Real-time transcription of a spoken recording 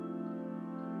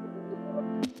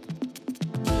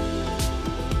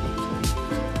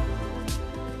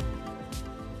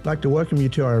I'd like to welcome you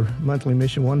to our monthly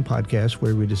Mission One podcast,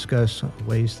 where we discuss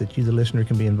ways that you, the listener,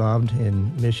 can be involved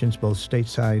in missions both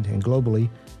stateside and globally.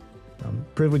 I'm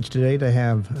privileged today to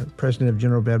have President of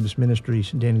General Baptist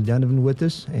Ministries, Dunivan, with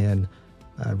us, and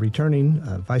returning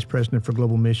Vice President for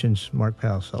Global Missions, Mark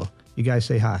Powell. So you guys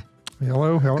say hi.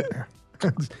 Hello.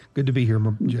 It's good to be here,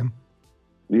 Jim.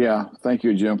 Yeah, thank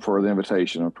you, Jim, for the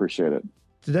invitation. I appreciate it.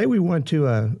 Today we want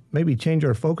to maybe change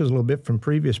our focus a little bit from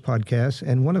previous podcasts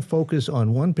and want to focus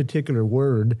on one particular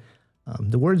word.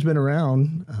 The word's been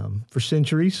around for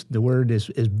centuries. The word is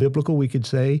biblical, we could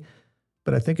say,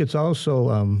 but I think it's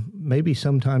also maybe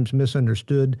sometimes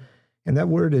misunderstood, and that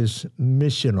word is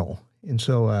missional. And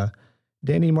so,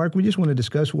 Danny, Mark, we just want to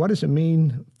discuss, what does it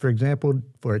mean, for example,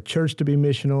 for a church to be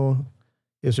missional?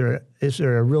 Is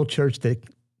there a real church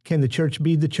can the church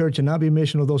be the church and not be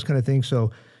missional, those kind of things? So,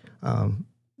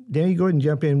 Danny, go ahead and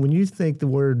jump in. When you think the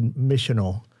word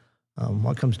missional,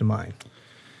 what comes to mind?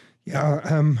 Yeah,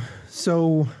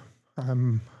 I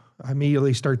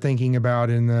immediately start thinking about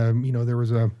there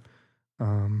was a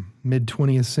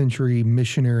mid-20th century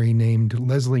missionary named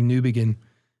Leslie Newbigin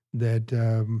that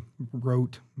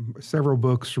wrote several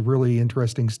books, really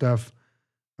interesting stuff.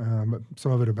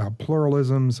 Some of it about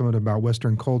pluralism, some of it about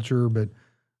Western culture, but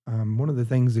one of the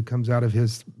things that comes out of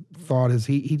his thought is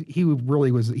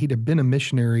he'd have been a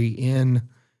missionary in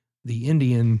the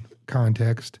Indian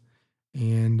context,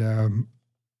 and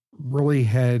really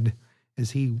had,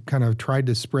 as he kind of tried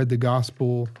to spread the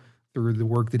gospel through the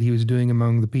work that he was doing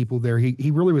among the people there,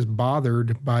 he really was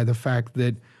bothered by the fact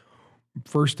that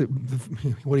first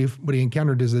what he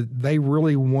encountered is that they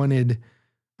really wanted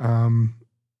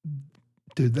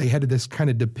they had this kind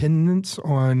of dependence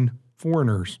on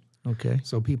foreigners. Okay.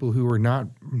 So people who were not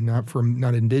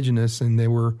indigenous, and they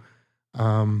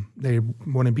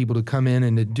wanted people to come in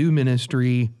and to do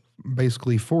ministry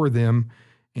basically for them,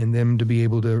 and them to be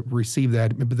able to receive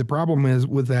that. But the problem is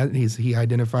with that, he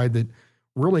identified that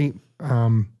really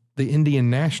the Indian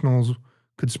nationals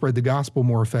could spread the gospel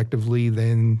more effectively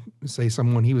than, say,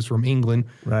 he was from England.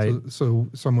 Right. So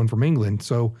someone from England.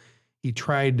 So he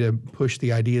tried to push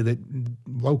the idea that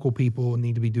local people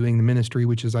need to be doing the ministry,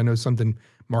 which is, I know, something,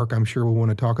 Mark, I'm sure we'll want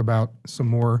to talk about some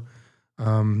more.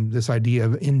 This idea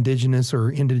of indigenous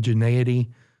or indigeneity,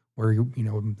 where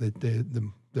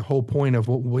the whole point of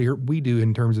what we do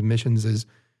in terms of missions is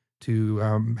to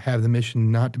have the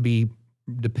mission not to be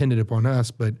dependent upon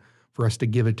us, but for us to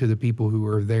give it to the people who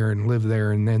are there and live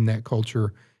there, and then that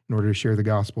culture, in order to share the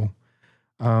gospel.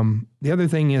 The other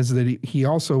thing is that he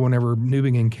also, whenever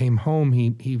Newbigin came home,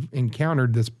 he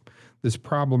encountered this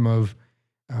problem of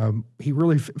he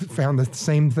really found the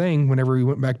same thing whenever he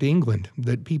went back to England,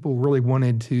 that people really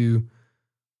wanted to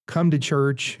come to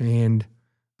church and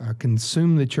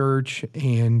consume the church,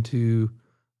 and to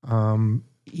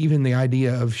even the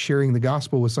idea of sharing the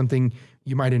gospel was something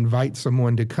you might invite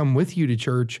someone to come with you to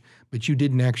church, but you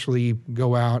didn't actually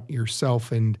go out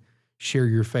yourself and share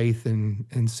your faith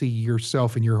and see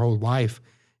yourself and your whole life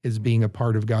as being a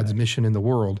part of God's mission in the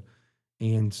world.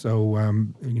 And so,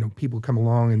 people come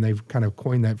along and they've kind of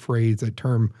coined that phrase, that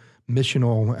term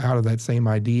missional, out of that same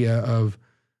idea of,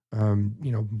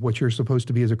 what you're supposed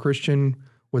to be as a Christian,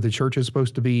 what the church is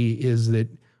supposed to be, is that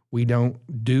we don't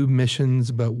do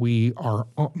missions, but we are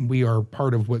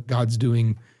part of what God's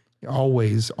doing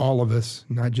always, all of us,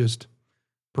 not just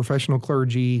professional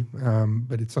clergy,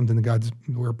 but it's something that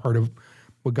we're part of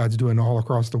what God's doing all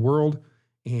across the world.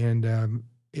 And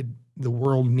the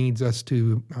world needs us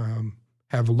to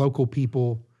have local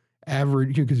people,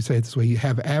 you could say it this way, you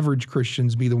have average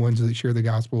Christians be the ones that share the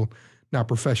gospel, not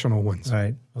professional ones.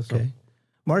 Right. Okay. So,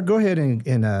 Mark, go ahead and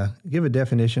give a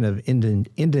definition of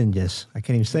indigenous. I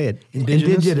can't even say it.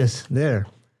 Indigenous. There.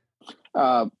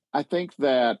 I think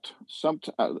that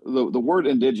the word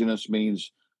indigenous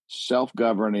means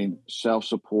self-governing,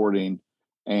 self-supporting,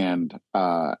 and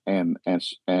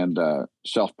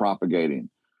self-propagating.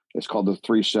 It's called the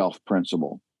 3 self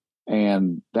principle.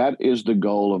 And that is the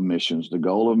goal of missions. The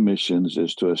goal of missions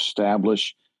is to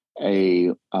establish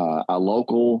a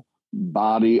local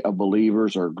body of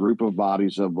believers, or a group of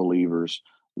bodies of believers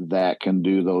that can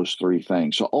do those 3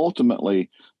 things. So ultimately,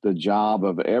 the job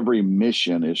of every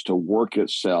mission is to work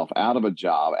itself out of a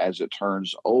job as it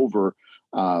turns over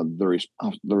the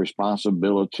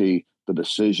responsibility, the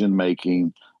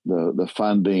decision-making, the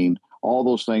funding. All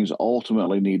those things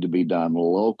ultimately need to be done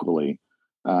locally.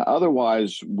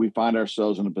 Otherwise, we find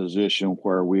ourselves in a position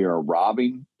where we are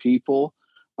robbing people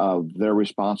of their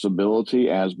responsibility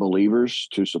as believers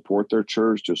to support their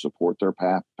church, to support their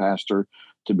pastor,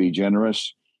 to be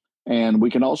generous. And we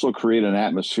can also create an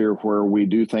atmosphere where we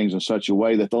do things in such a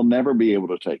way that they'll never be able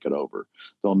to take it over.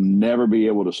 They'll never be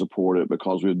able to support it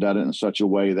because we've done it in such a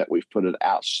way that we've put it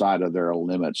outside of their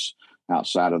limits,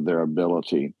 outside of their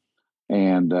ability.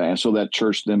 And so that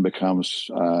church then becomes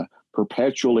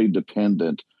perpetually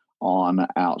dependent on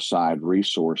outside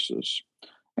resources.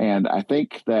 And I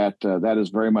think that that is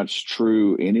very much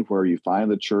true anywhere you find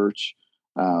the church,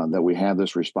 that we have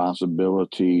this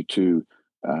responsibility to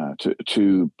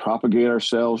propagate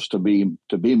ourselves, to be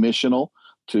missional,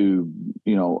 to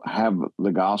have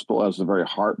the gospel as the very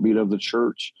heartbeat of the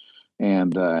church,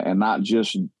 and not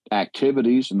just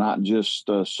activities, not just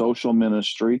social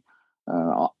ministry.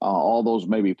 All those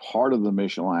may be part of the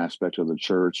missional aspect of the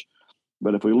church,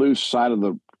 but if we lose sight of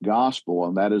the gospel,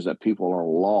 and that is that people are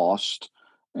lost,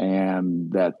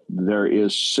 and that there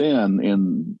is sin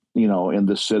in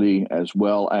the city as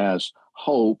well as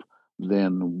hope,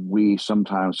 then we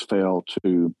sometimes fail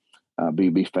to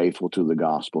be faithful to the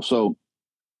gospel. So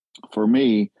for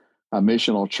me, a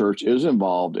missional church is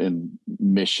involved in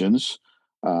missions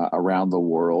around the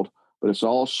world, but it's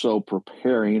also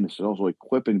preparing, it's also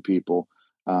equipping people,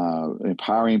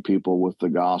 empowering people with the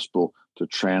gospel to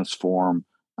transform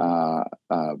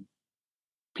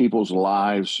people's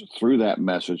lives through that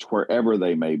message wherever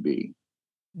they may be.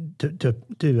 To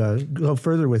go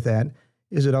further with that,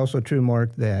 is it also true,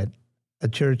 Mark, that a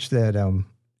church that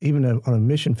even on a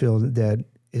mission field that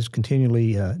is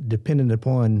continually dependent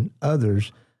upon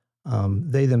others,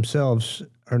 they themselves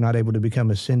are not able to become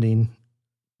a sending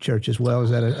church as well?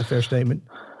 Is that a fair statement?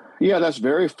 Yeah, that's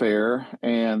very fair,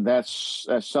 and that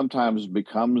sometimes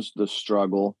becomes the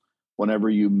struggle whenever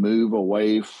you move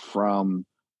away from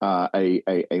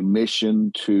a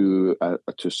mission to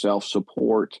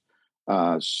self-support.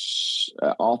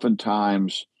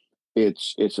 Oftentimes,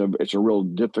 it's a real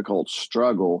difficult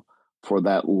struggle for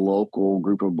that local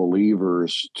group of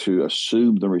believers to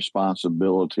assume the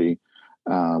responsibility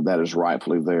that is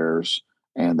rightfully theirs,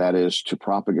 and that is to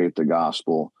propagate the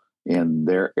gospel in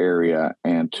their area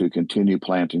and to continue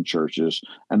planting churches,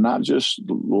 and not just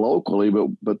locally,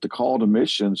 but the call to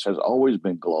missions has always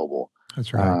been global.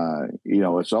 That's right.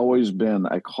 It's always been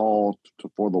a call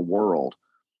for the world.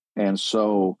 And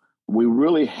so we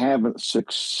really haven't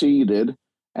succeeded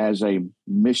as a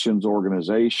missions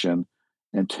organization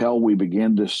until we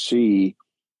begin to see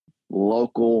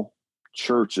local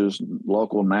churches,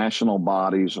 local national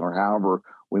bodies, or however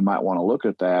we might want to look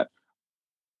at that,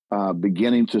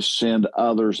 beginning to send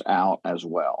others out as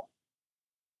well.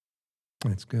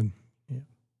 That's good. Yeah.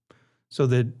 So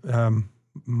that,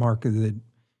 Mark, that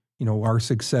our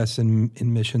success in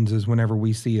missions is whenever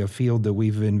we see a field that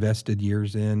we've invested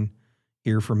years in,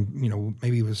 here from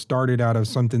maybe it was started out of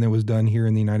something that was done here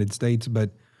in the United States,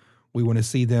 but we want to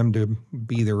see them to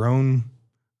be their own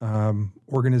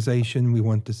organization. We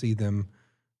want to see them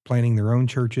planting their own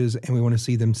churches, and we want to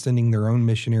see them sending their own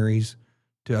missionaries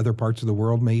to other parts of the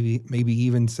world, maybe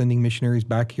even sending missionaries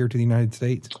back here to the United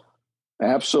States?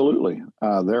 Absolutely.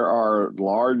 There are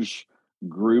large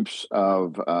groups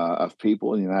of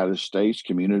people in the United States,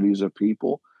 communities of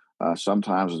people,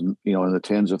 sometimes in the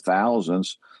tens of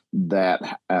thousands,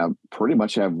 that pretty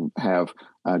much have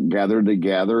gathered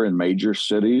together in major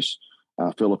cities.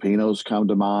 Filipinos come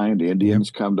to mind, Indians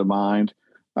come to mind.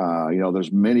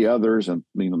 There's many others, and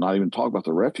not even talk about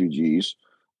the refugees.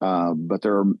 But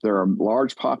there are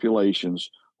large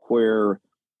populations where,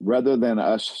 rather than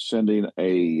us sending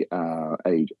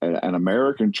an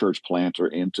American church planter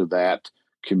into that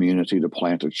community to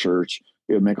plant a church,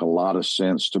 it would make a lot of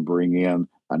sense to bring in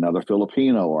another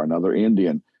Filipino or another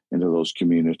Indian into those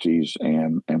communities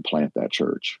and plant that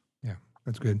church. Yeah,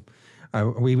 that's good.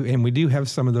 We do have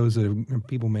some of those that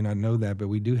people may not know that, but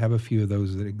we do have a few of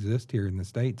those that exist here in the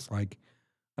States. Like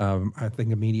I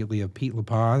think immediately of Pete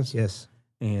LaPaz. Yes.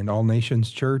 And All Nations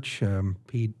Church.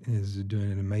 Pete is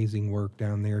doing an amazing work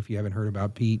down there. If you haven't heard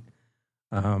about Pete,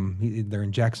 they're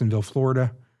in Jacksonville,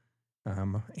 Florida.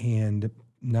 And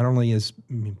not only is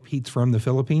Pete's from the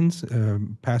Philippines,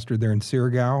 pastored there in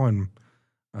Surigao,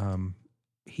 and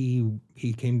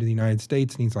he came to the United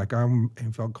States, and he's like, I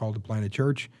felt called to plant a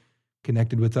church,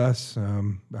 connected with us.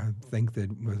 I think that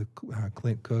with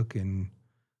Clint Cook and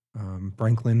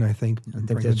Franklin, I think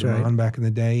that's right. Back in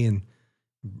the day, and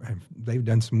they've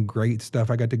done some great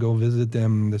stuff. I got to go visit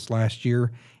them this last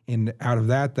year, and out of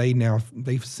that,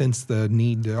 they've sensed the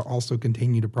need to also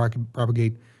continue to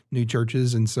propagate new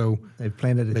churches, and so they've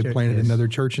planted another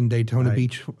church in Daytona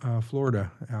Beach,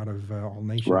 Florida, out of All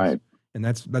Nations. Right, and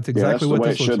that's exactly what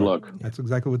this should looks like. That's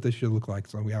exactly what this should look like.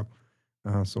 So we have,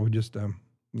 we just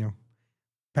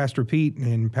Pastor Pete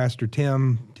and Pastor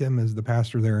Tim. Tim is the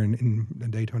pastor there in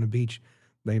Daytona Beach.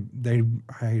 I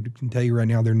can tell you right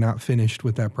now, they're not finished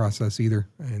with that process either,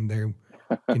 and they're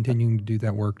continuing to do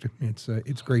that work.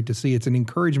 It's great to see. It's an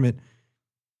encouragement.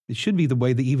 It should be the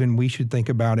way that even we should think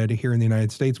about it here in the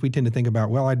United States. We tend to think about,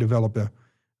 well, I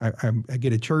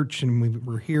get a church, and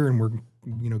we're here, and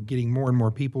we're getting more and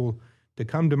more people to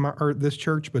come to this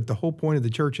church. But the whole point of the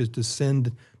church is to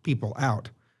send people out.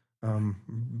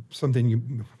 Something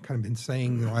you've kind of been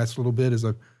saying the last little bit is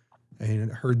I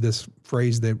heard this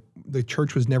phrase that the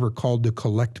church was never called to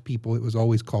collect people; it was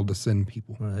always called to send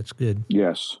people. Well, that's good.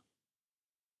 Yes,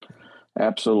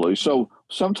 absolutely. So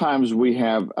sometimes we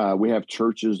have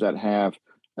churches that have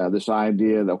this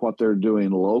idea that what they're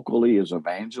doing locally is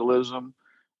evangelism,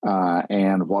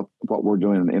 and what we're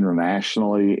doing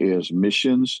internationally is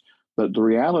missions. But the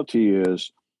reality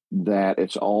is that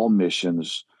it's all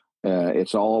missions.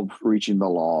 It's all reaching the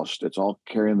lost. It's all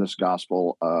carrying this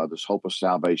gospel, this hope of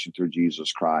salvation through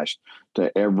Jesus Christ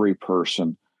to every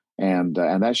person. And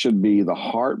that should be the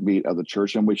heartbeat of the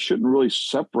church. And we shouldn't really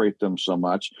separate them so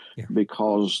much,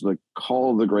 because the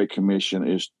call of the Great Commission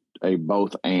is a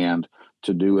both and,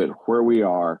 to do it where we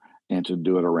are and to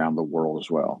do it around the world as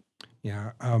well.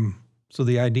 Yeah. So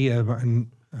the idea of,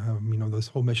 this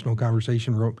whole missional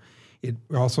conversation, it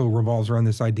also revolves around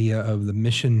this idea of the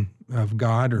mission of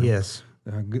God, or yes,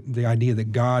 the idea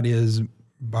that God is,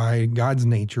 by God's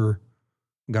nature,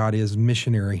 God is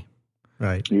missionary.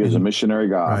 Right. He is a missionary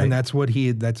God. Right. And that's what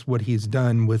he's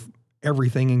done with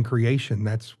everything in creation.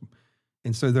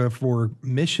 And so therefore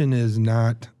mission is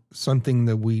not something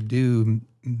that we do,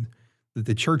 that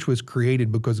the church was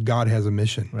created because God has a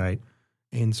mission. Right.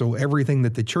 And so everything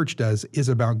that the church does is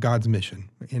about God's mission.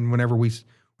 And whenever you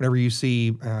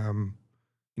see,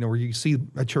 where you see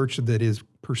a church that is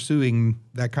pursuing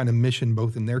that kind of mission,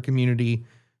 both in their community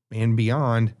and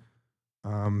beyond,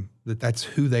 that's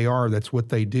who they are, that's what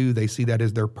they do. They see that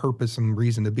as their purpose and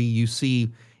reason to be. You see,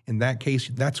 in that case,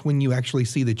 that's when you actually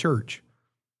see the church.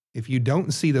 If you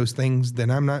don't see those things, then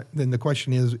the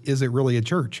question is it really a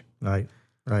church? Right.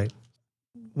 Right.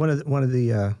 One of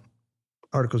the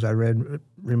articles I read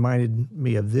reminded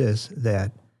me of this,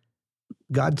 that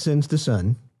God sends the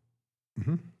Son,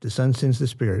 mm-hmm. the Son sends the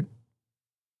Spirit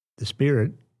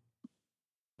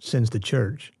sends the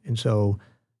church. And so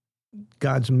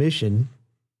God's mission,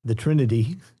 the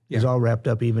Trinity, is all wrapped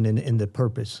up even in the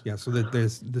purpose. Yeah, so that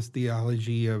there's this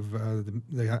theology of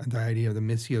the idea of the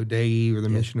Missio Dei, or the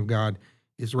mission of God,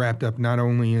 is wrapped up not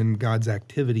only in God's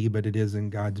activity, but it is in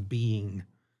God's being.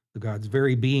 God's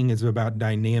very being is about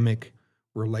dynamic,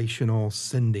 relational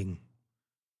sending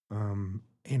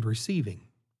and receiving.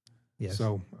 Yes.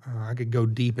 So I could go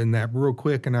deep in that real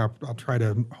quick, and I'll try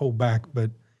to hold back.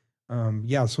 But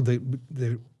so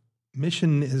the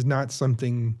mission is not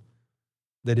something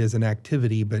that is an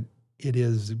activity, but it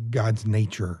is God's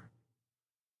nature.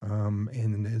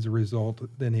 And as a result,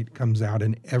 then it comes out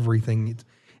in everything. It's,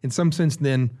 in some sense,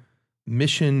 then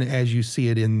mission as you see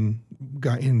it in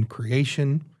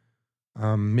creation,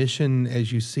 mission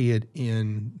as you see it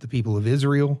in the people of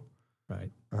Israel.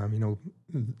 Right.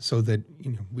 So that,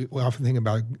 we often think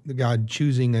about God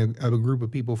choosing a group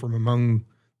of people from among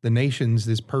the nations.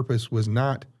 This purpose was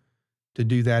not to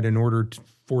do that in order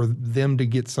for them to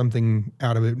get something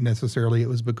out of it necessarily. It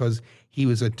was because he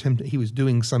was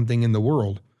doing something in the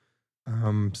world.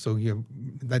 So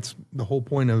that's the whole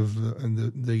point of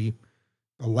the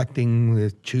electing,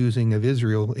 the choosing of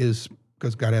Israel, is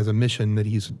because God has a mission that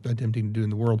he's attempting to do in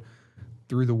the world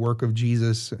through the work of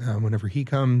Jesus. Whenever he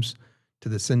comes, to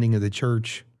the sending of the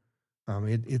church,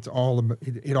 it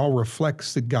all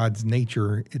reflects God's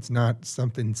nature. It's not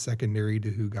something secondary to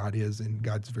who God is and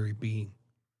God's very being.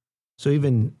 So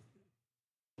even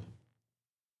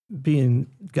being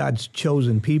God's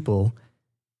chosen people,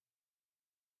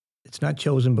 it's not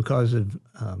chosen because of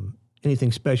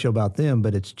anything special about them,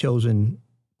 but it's chosen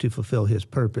to fulfill his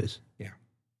purpose. Yeah.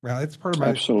 Well, it's part of my...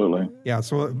 Absolutely. Yeah,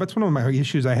 so that's one of my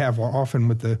issues I have often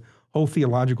with the whole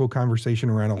theological conversation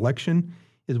around election,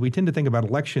 is we tend to think about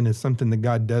election as something that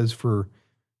God does for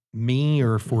me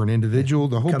or for an individual.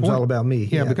 The whole becomes point, all about me.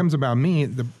 Yeah, it becomes about me.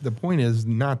 The point is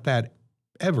not that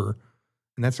ever.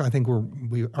 And that's, I think,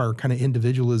 our kind of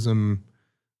individualism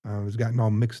has gotten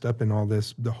all mixed up in all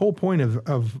this. The whole point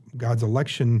of God's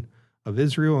election of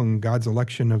Israel and God's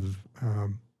election of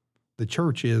the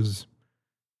church is,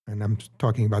 and I'm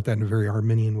talking about that in a very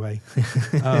Arminian way,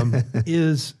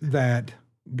 is that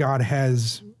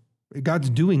God's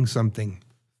doing something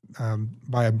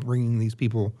by bringing these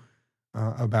people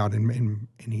about, and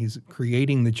he's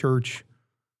creating the church.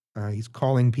 He's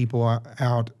calling people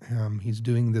out. He's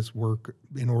doing this work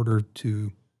in order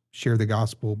to share the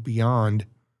gospel beyond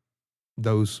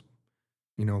those,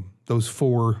 those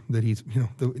four that he's,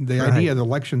 the Right. idea of the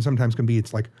election sometimes can be,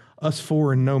 it's like us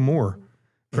four and no more.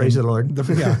 Praise the Lord.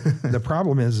 The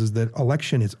problem is that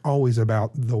election is always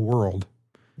about the world.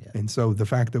 Yeah. And so the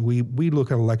fact that we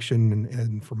look at election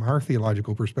and from our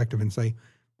theological perspective and say,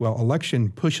 well,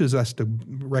 election pushes us to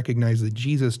recognize that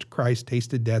Jesus Christ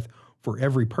tasted death for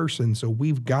every person. So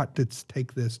we've got to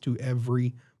take this to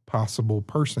every possible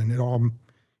person. It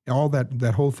all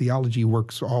that whole theology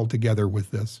works all together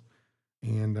with this.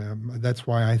 And that's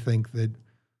why I think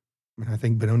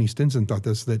Benoni Stinson thought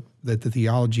this, that the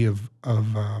theology of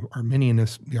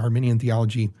Arminianists, the Arminian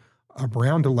theology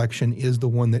around election is the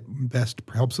one that best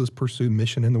helps us pursue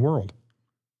mission in the world.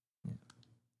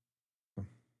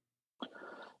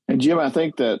 And Jim, I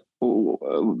think that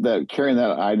carrying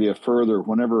that idea further,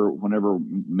 whenever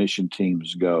mission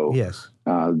teams go, Yes,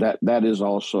 that is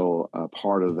also a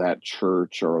part of that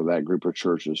church or that group of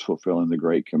churches fulfilling the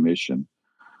Great Commission.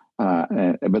 But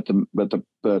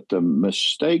the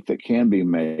mistake that can be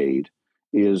made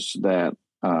is that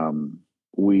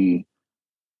we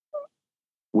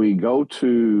go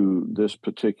to this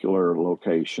particular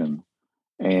location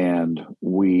and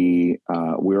we're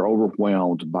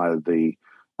overwhelmed by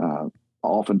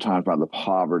oftentimes by the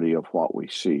poverty of what we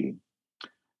see.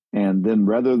 And then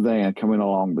rather than coming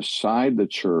along beside the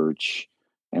church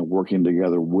and working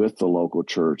together with the local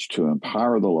church to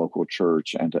empower the local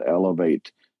church and to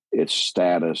elevate its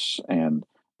status and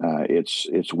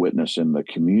its witness in the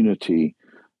community,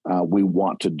 we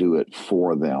want to do it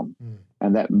for them.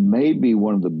 And that may be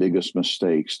one of the biggest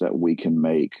mistakes that we can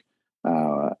make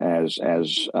as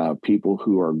people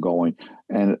who are going.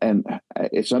 And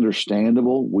it's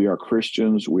understandable. We are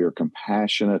Christians. We are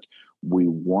compassionate. We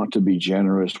want to be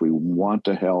generous. We want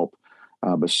to help.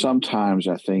 But sometimes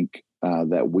I think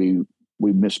that we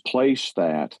misplace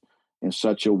that in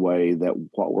such a way that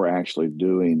what we're actually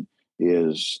doing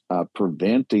is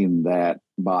preventing that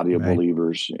body of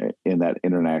believers in that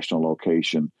international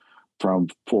location from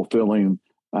fulfilling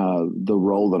the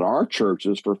role that our church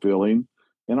is fulfilling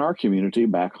in our community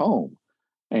back home.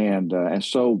 And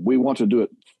so we want to do it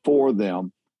for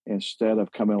them instead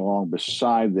of coming along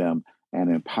beside them and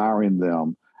empowering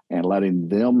them and letting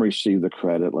them receive the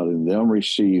credit, letting them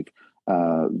receive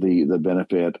the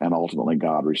benefit, and ultimately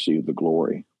God receive the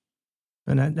glory.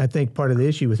 and I think part of the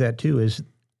issue with that too is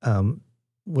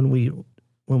when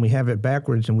we have it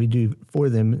backwards and we do for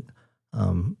them,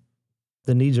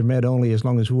 the needs are met only as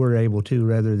long as we're able to,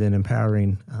 rather than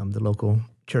empowering the local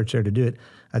church there to do it.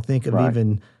 I think of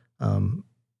even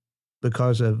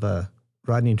because of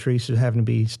Rodney and Teresa having to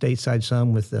be stateside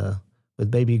some with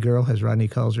baby girl, as Rodney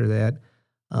calls her that,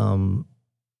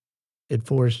 it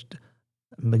forced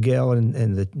Miguel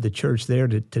and the church there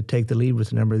to take the lead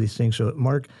with a number of these things. So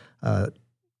Mark,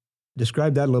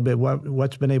 describe that a little bit.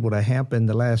 What's been able to happen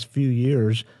the last few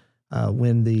years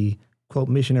when the quote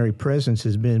missionary presence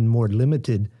has been more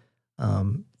limited,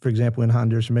 for example, in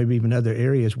Honduras or maybe even other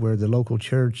areas where the local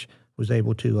church was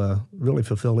able to really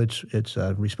fulfill its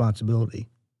responsibility.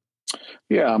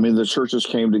 Yeah, I mean, the churches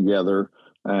came together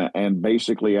and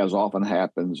basically, as often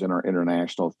happens in our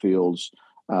international fields,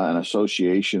 an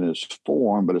association is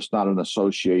formed, but it's not an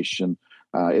association.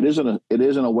 It is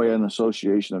in a way an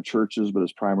association of churches, but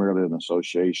it's primarily an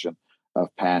association of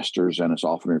pastors, and it's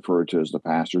often referred to as the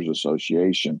Pastors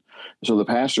Association. So the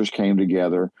pastors came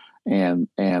together, and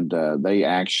they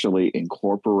actually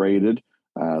incorporated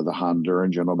the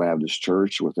Honduran General Baptist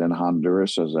Church within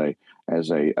Honduras as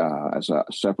a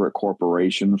separate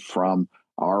corporation from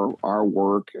our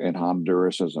work in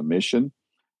Honduras as a mission,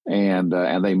 and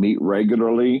they meet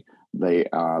regularly. They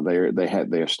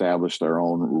established their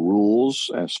own rules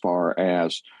as far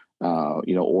as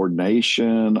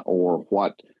ordination or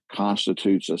what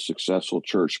constitutes a successful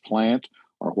church plant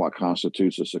or what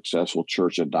constitutes a successful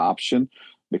church adoption,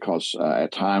 because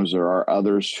at times there are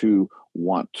others who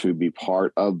want to be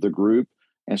part of the group,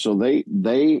 and so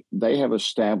they have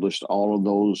established all of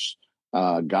those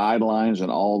guidelines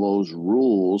and all those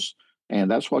rules,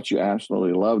 and that's what you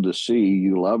absolutely love to see.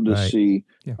 You love to see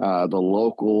the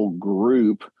local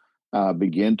group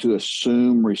begin to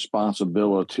assume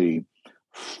responsibility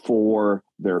for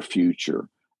their future,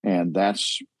 and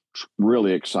that's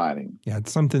really exciting. Yeah,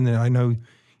 it's something that I know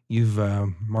you've,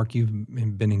 Mark, you've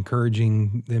been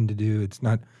encouraging them to do.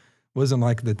 Wasn't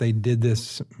like that they did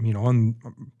this, on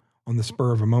the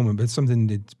spur of a moment, but it's something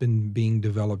that's been being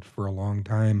developed for a long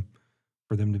time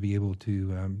for them to be able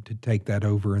to take that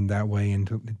over in that way and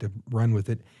to run with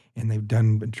it. And they've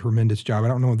done a tremendous job. I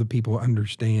don't know if the people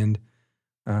understand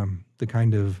the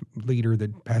kind of leader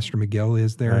that Pastor Miguel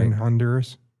is there in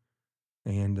Honduras.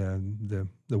 and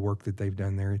the work that they've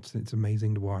done there. It's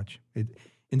amazing to watch.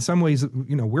 In some ways,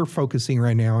 we're focusing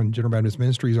right now in General Baptist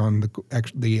Ministries on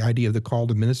the idea of the call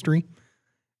to ministry,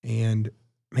 and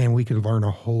man, we could learn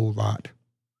a whole lot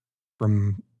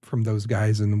from those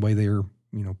guys and the way they're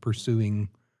pursuing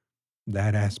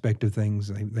that aspect of things.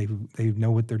 They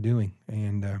know what they're doing,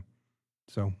 and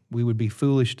so we would be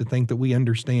foolish to think that we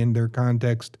understand their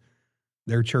context,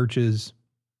 their churches,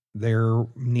 their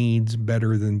needs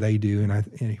better than they do.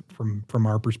 And from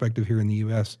our perspective here in the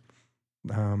U.S.,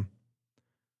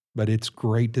 but it's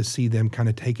great to see them kind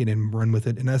of take it and run with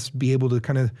it, and us be able to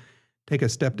kind of take a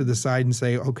step to the side and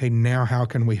say, okay, now how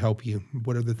can we help you?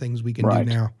 What are the things we can do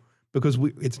now? Because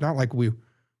it's not like we're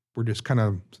just kind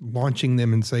of launching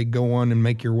them and say, go on and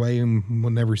make your way and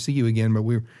we'll never see you again. But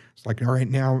it's like, all right,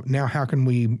 now how can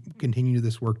we continue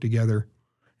this work together?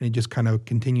 And it just kind of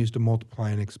continues to multiply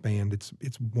and expand.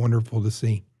 It's wonderful to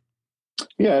see.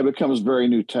 Yeah, it becomes very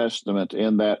New Testament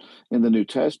in that in the New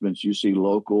Testament, you see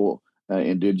local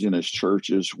indigenous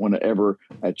churches, whenever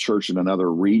a church in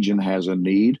another region has a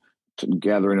need,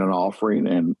 gathering an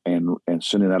offering and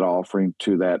sending that offering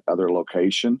to that other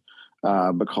location.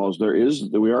 Because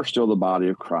we are still the body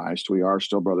of Christ. We are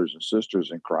still brothers and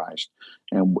sisters in Christ,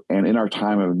 and in our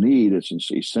time of need,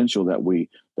 it's essential that we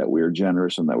are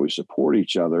generous and that we support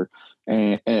each other.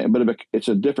 But it's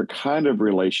a different kind of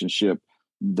relationship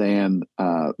than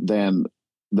the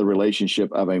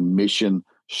relationship of a mission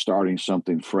starting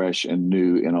something fresh and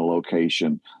new in a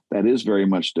location that is very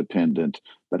much dependent.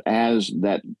 But as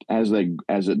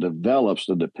it develops,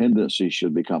 the dependency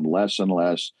should become less and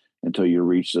less until you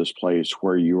reach this place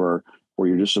where you're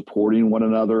just supporting one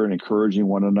another and encouraging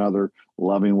one another,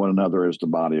 loving one another as the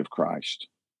body of Christ.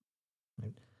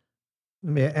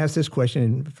 Let me ask this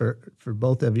question for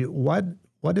both of you.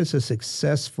 What is a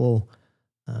successful,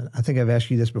 I think I've asked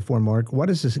you this before, Mark, what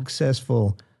does a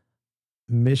successful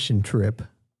mission trip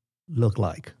look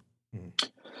like?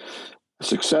 A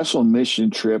successful mission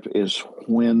trip is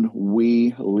when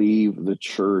we leave the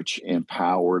church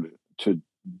empowered to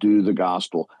do the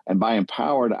gospel. And by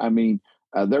empowered, I mean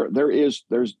there's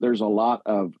a lot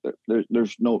of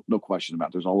there's no question about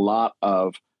it. There's a lot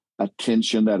of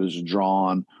attention that is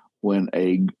drawn when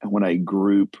a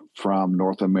group from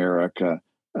North America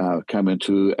come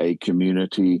into a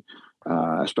community,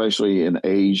 especially in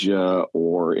Asia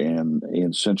or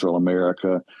in Central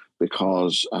America,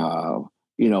 because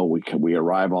we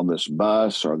arrive on this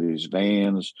bus or these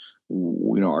vans.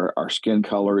 Our skin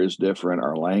color is different,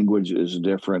 our language is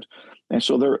different, and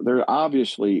so they're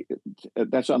obviously,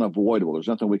 that's unavoidable. There's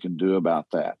nothing we can do about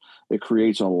that. It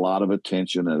creates a lot of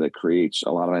attention and it creates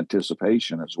a lot of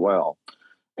anticipation as well,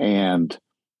 and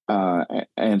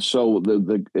so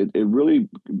it really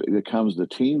becomes the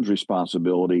team's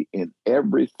responsibility in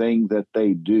everything that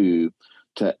they do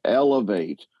to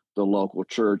elevate the local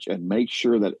church and make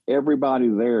sure that everybody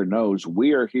there knows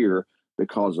we are here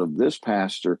because of this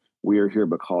pastor. We are here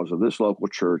because of this local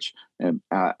church and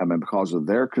because of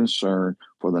their concern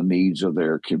for the needs of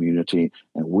their community.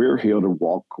 And we're here to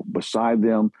walk beside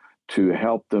them to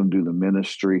help them do the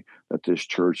ministry that this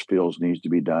church feels needs to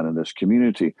be done in this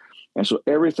community. And so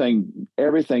everything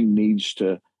needs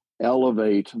to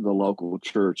elevate the local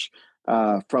church.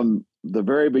 From the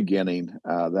very beginning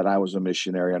that I was a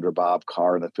missionary under Bob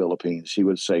Carr in the Philippines, he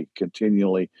would say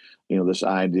continually, this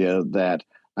idea that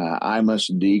I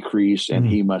must decrease and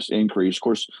he must increase. Of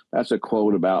course, that's a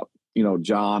quote about,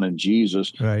 John and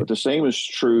Jesus, right. But the same is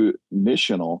true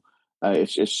missional.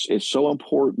 It's so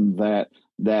important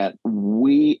that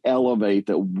we elevate,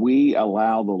 that we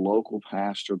allow the local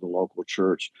pastor, the local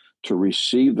church to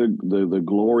receive the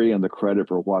glory and the credit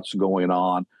for what's going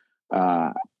on,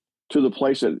 to the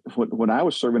place that when I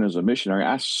was serving as a missionary,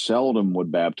 I seldom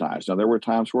would baptize. Now, there were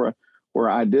times where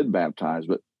I did baptize,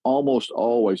 but almost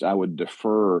always I would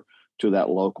defer to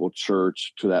that local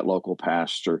church, to that local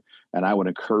pastor, and I would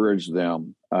encourage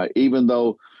them, even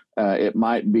though it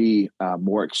might be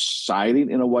more exciting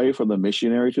in a way for the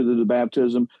missionary to do the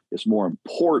baptism. It's more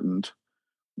important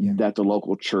that the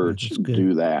local church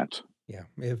do that. Yeah,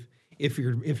 if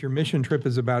your mission trip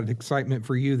is about excitement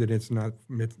for you, that it's not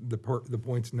the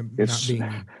point's not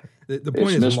being the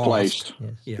point is misplaced.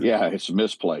 Lost. Yes. Yeah, it's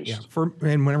misplaced. Yeah.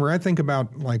 And whenever I think about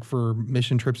for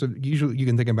mission trips, usually you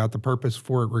can think about the purpose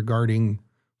for it regarding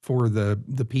for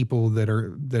the people that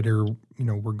are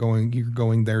you're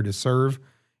going there to serve,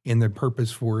 and the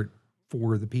purpose for it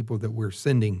for the people that we're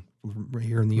sending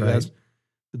here in the U.S. Right.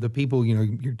 The people,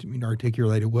 you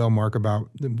articulated well, Mark, about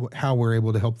how we're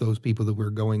able to help those people that we're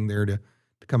going there to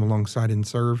come alongside and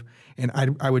serve. And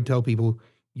I would tell people,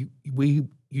 you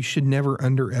should never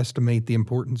underestimate the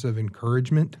importance of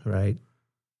encouragement. Right.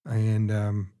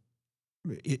 And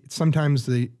sometimes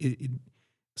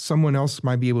someone else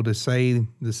might be able to say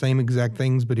the same exact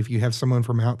things, but if you have someone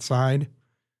from outside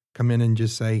come in and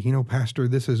just say, Pastor,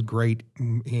 this is great,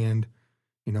 and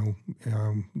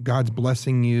God's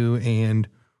blessing you, and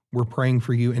we're praying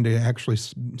for you, and to actually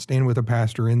stand with a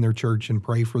pastor in their church and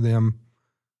pray for them,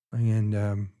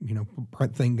 and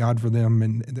thank God for them,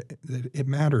 and it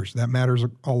matters. That matters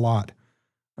a lot.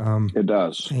 It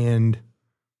does. And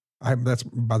that's,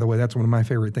 by the way, that's one of my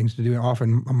favorite things to do.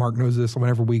 Often, Mark knows this.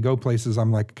 Whenever we go places,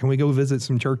 I'm like, "Can we go visit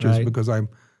some churches?" Right. Because I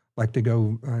like to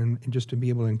go and just to be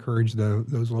able to encourage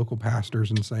those local pastors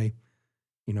and say,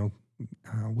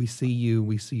 we see you,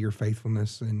 we see your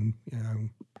faithfulness, and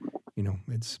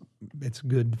it's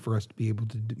good for us to be able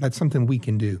to do. That's something we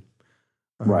can do.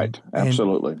 Right.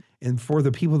 Absolutely. And for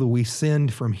the people that we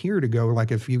send from here to go,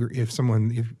 like if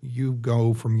you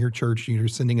go from your church, you're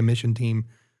sending a mission team,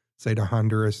 say to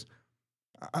Honduras.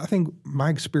 I think my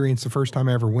experience the first time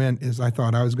I ever went is I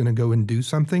thought I was going to go and do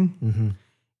something. Mm-hmm.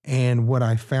 And what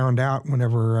I found out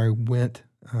whenever I went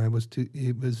was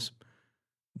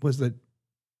that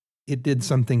it did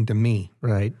something to me.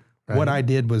 Right. What I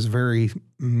did was very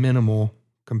minimal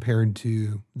compared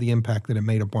to the impact that it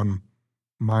made upon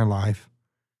my life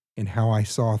and how I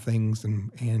saw things.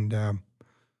 And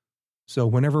so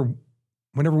whenever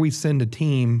we send a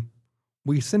team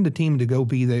to go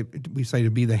be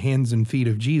the hands and feet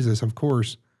of Jesus, of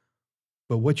course.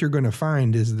 But what you're going to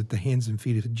find is that the hands and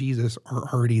feet of Jesus are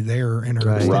already there and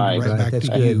are extended right back That's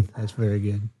to good. you. That's very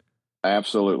good.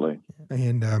 Absolutely.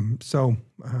 And so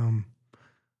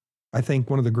I think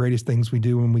one of the greatest things we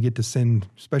do when we get to send,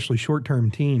 especially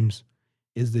short-term teams,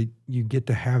 is that you get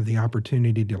to have the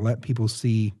opportunity to let people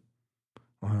see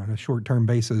on a short-term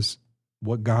basis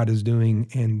what God is doing,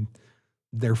 and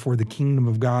therefore the kingdom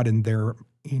of God, and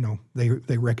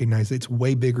they recognize it's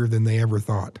way bigger than they ever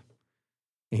thought.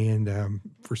 And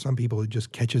for some people, it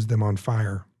just catches them on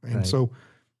fire. And so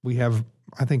we have,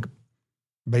 I think,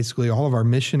 basically all of our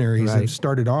missionaries have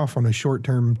started off on a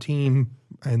short-term team,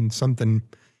 and something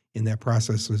in that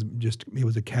process it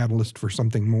was a catalyst for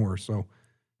something more. So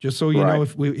just so you know,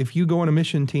 if you go on a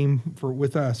mission team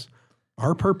with us,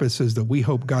 our purpose is that we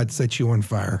hope God sets you on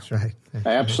fire. That's right.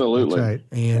 Absolutely. That's right.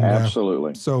 And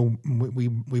absolutely. So we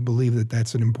believe that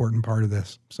that's an important part of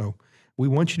this. So we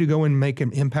want you to go and make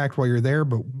an impact while you're there,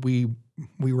 but we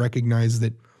recognize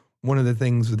that one of the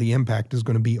things, the impact is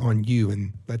going to be on you,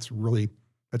 and that's a really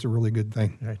good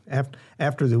thing. Right.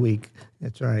 After the week,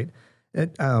 that's right.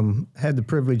 It, had the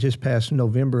privilege this past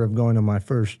November of going on my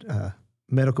first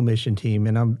medical mission team,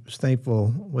 and I'm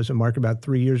thankful. Was it, Mark, about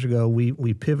 3 years ago,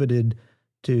 we pivoted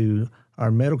to our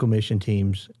medical mission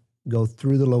teams go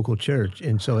through the local church,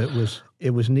 and so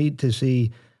it was neat to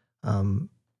see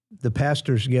the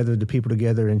pastors gathered the people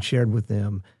together and shared with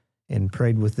them and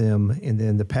prayed with them, and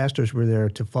then the pastors were there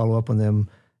to follow up on them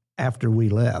after we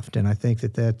left. And I think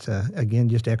that again,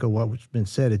 just echo what's been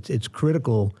said. It's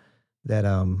critical that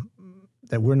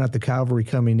that we're not the cavalry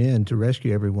coming in to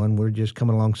rescue everyone. We're just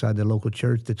coming alongside the local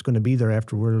church that's going to be there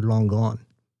after we're long gone.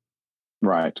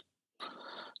 Right.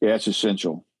 Yeah, it's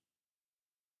essential.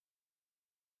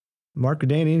 Mark or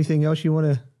Danny, anything else you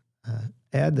want to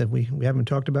add that we haven't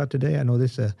talked about today? I know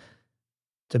this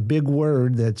it's a big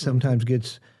word that sometimes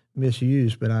gets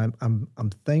misused, but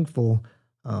I'm thankful.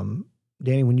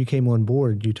 Danny, when you came on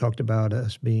board, you talked about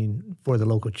us being for the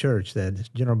local church,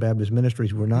 that General Baptist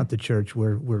Ministries, we're not the church.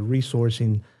 We're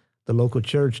resourcing the local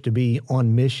church to be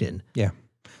on mission. Yeah.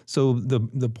 So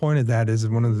the point of that is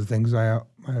one of the things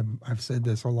I've said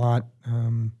this a lot,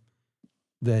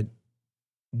 that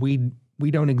we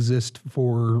don't exist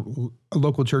for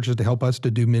local churches to help us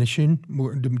to do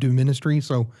ministry.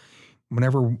 So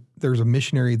whenever there's a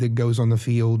missionary that goes on the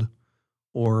field,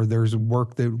 or there's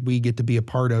work that we get to be a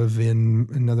part of in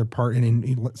another part,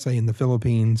 let's say in the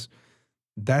Philippines,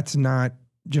 that's not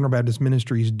General Baptist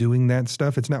Ministries doing that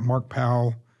stuff. It's not Mark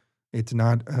Powell. It's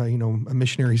not a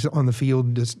missionary on the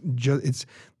field.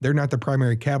 They're not the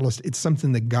primary catalyst. It's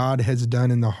something that God has done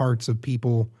in the hearts of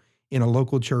people in a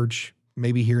local church,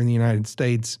 maybe here in the United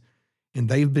States, and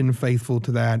they've been faithful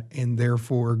to that, and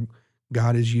therefore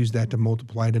God has used that to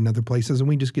multiply it in other places, and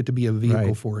we just get to be a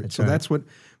vehicle for it. That's what.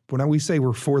 When we say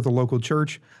we're for the local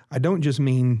church, I don't just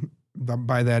mean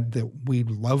by that we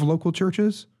love local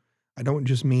churches. I don't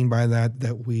just mean by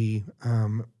that we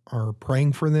are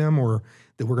praying for them, or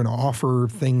that we're going to offer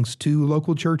things to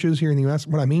local churches here in the U.S.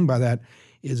 What I mean by that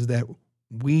is that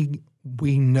we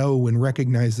know and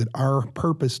recognize that our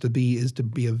purpose is to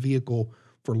be a vehicle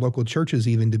for local churches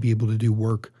even to be able to do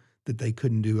work that they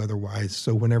couldn't do otherwise.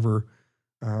 So whenever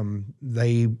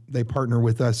They partner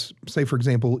with us. Say, for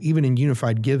example, even in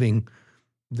unified giving,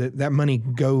 that money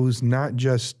goes not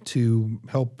just to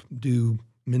help do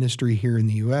ministry here in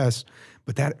the U.S.,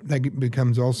 but that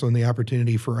becomes also the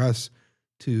opportunity for us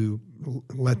to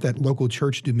let that local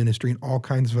church do ministry in all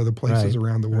kinds of other places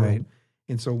around the world. Right.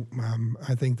 And so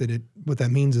I think that what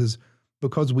that means is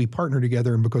because we partner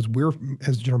together and because we're,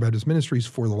 as General Baptist Ministries,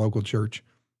 for the local church,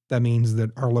 that means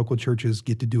that our local churches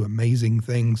get to do amazing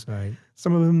things,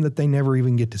 some of them that they never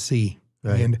even get to see.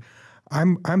 Right. And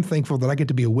I'm thankful that I get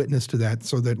to be a witness to that,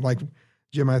 so that, like,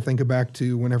 Jim, I think back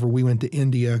to whenever we went to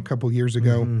India a couple years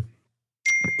ago,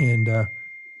 and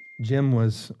Jim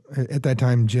was, at that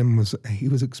time, he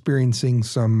was experiencing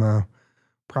some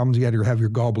problems. You had to have your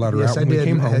gallbladder out when we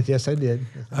came home. Yes, I did.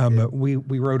 But we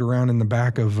rode around in the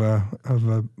back of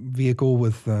a vehicle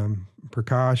with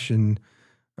Prakash and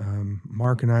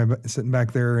Mark and I sitting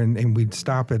back there, and we'd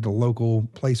stop at a local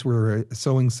place where a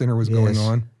sewing center was going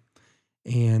on.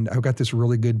 And I've got this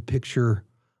really good picture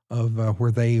of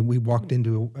where we walked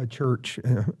into a church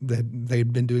that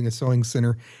they'd been doing a sewing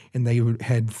center, and they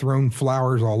had thrown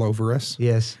flowers all over us.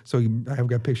 Yes. So I've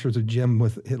got pictures of Jim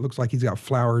it looks like he's got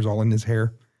flowers all in his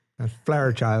hair. A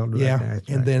flower child. Yeah. Right.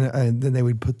 And then they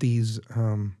would put these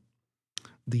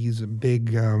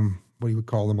big, what do you would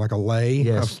call them, like a lei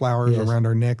of flowers around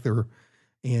our neck.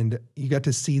 And you got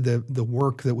to see the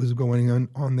work that was going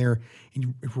on there, and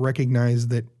you recognize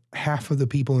that half of the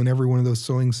people in every one of those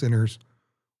sewing centers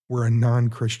were a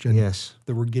non-Christian. Yes.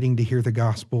 That were getting to hear the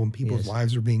gospel, and people's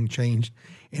lives are being changed.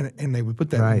 And they would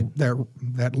put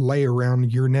that lei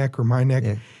around your neck or my neck.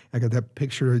 Yeah. I got that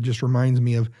picture. It just reminds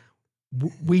me of,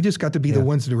 we just got to be the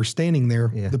ones that were standing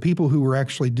there. Yeah. The people who were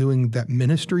actually doing that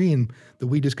ministry and that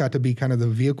we just got to be kind of the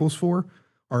vehicles for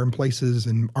are in places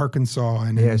in Arkansas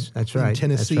and in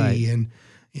Tennessee and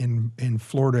in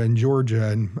Florida and Georgia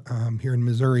and here in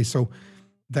Missouri. So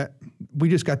that we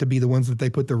just got to be the ones that they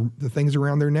put the things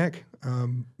around their neck,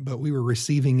 but we were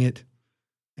receiving it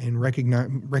and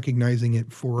recognizing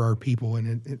it for our people,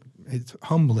 and it's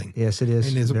humbling. Yes, it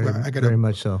is. And very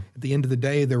much so. At the end of the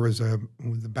day, there was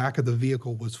the back of the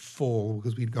vehicle was full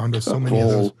because we'd gone to so many of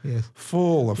those,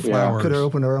 full of flowers. Could have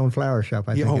opened our own flower shop,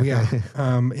 I think.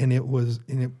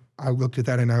 And I looked at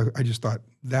that and I just thought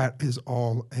that is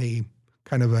all a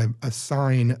kind of a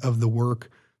sign of the work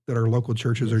that our local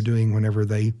churches are doing whenever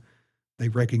they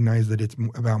recognize that it's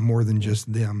about more than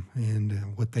just them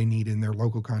and what they need in their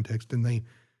local context, and they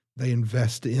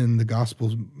invest in the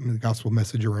gospel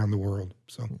message around the world.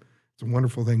 So it's a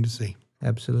wonderful thing to see.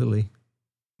 Absolutely.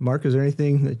 Mark, is there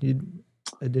anything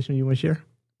additional you want to share?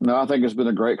 No, I think it's been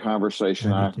a great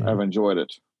conversation. I've enjoyed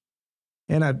it.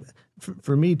 And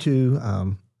for me too,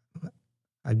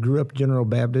 I grew up General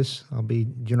Baptist. I'll be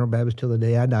General Baptist till the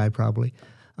day I die, probably.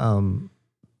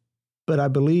 But I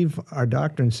believe our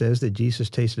doctrine says that Jesus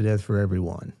tasted death for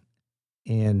everyone.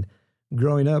 And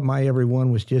growing up, my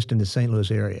everyone was just in the St.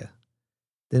 Louis area.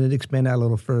 Then it expanded out a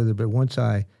little further. But once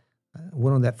I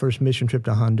went on that first mission trip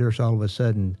to Honduras, all of a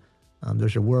sudden,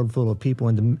 there's a world full of people.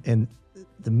 And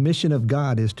the mission of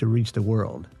God is to reach the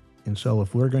world. And so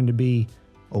if we're going to be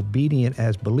obedient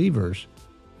as believers,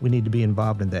 we need to be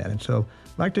involved in that. And so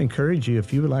I'd like to encourage you,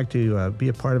 if you would like to be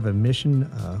a part of a Mission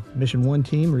 1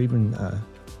 team, or even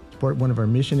support one of our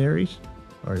missionaries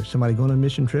or somebody going on a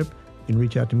mission trip, you can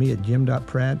reach out to me at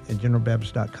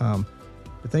jim.pratt@generalbaptist.com.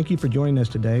 But thank you for joining us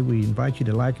today. We invite you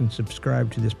to like and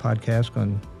subscribe to this podcast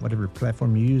on whatever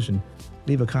platform you use, and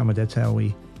leave a comment. That's how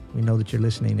we know that you're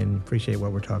listening and appreciate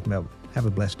what we're talking about. Have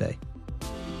a blessed day.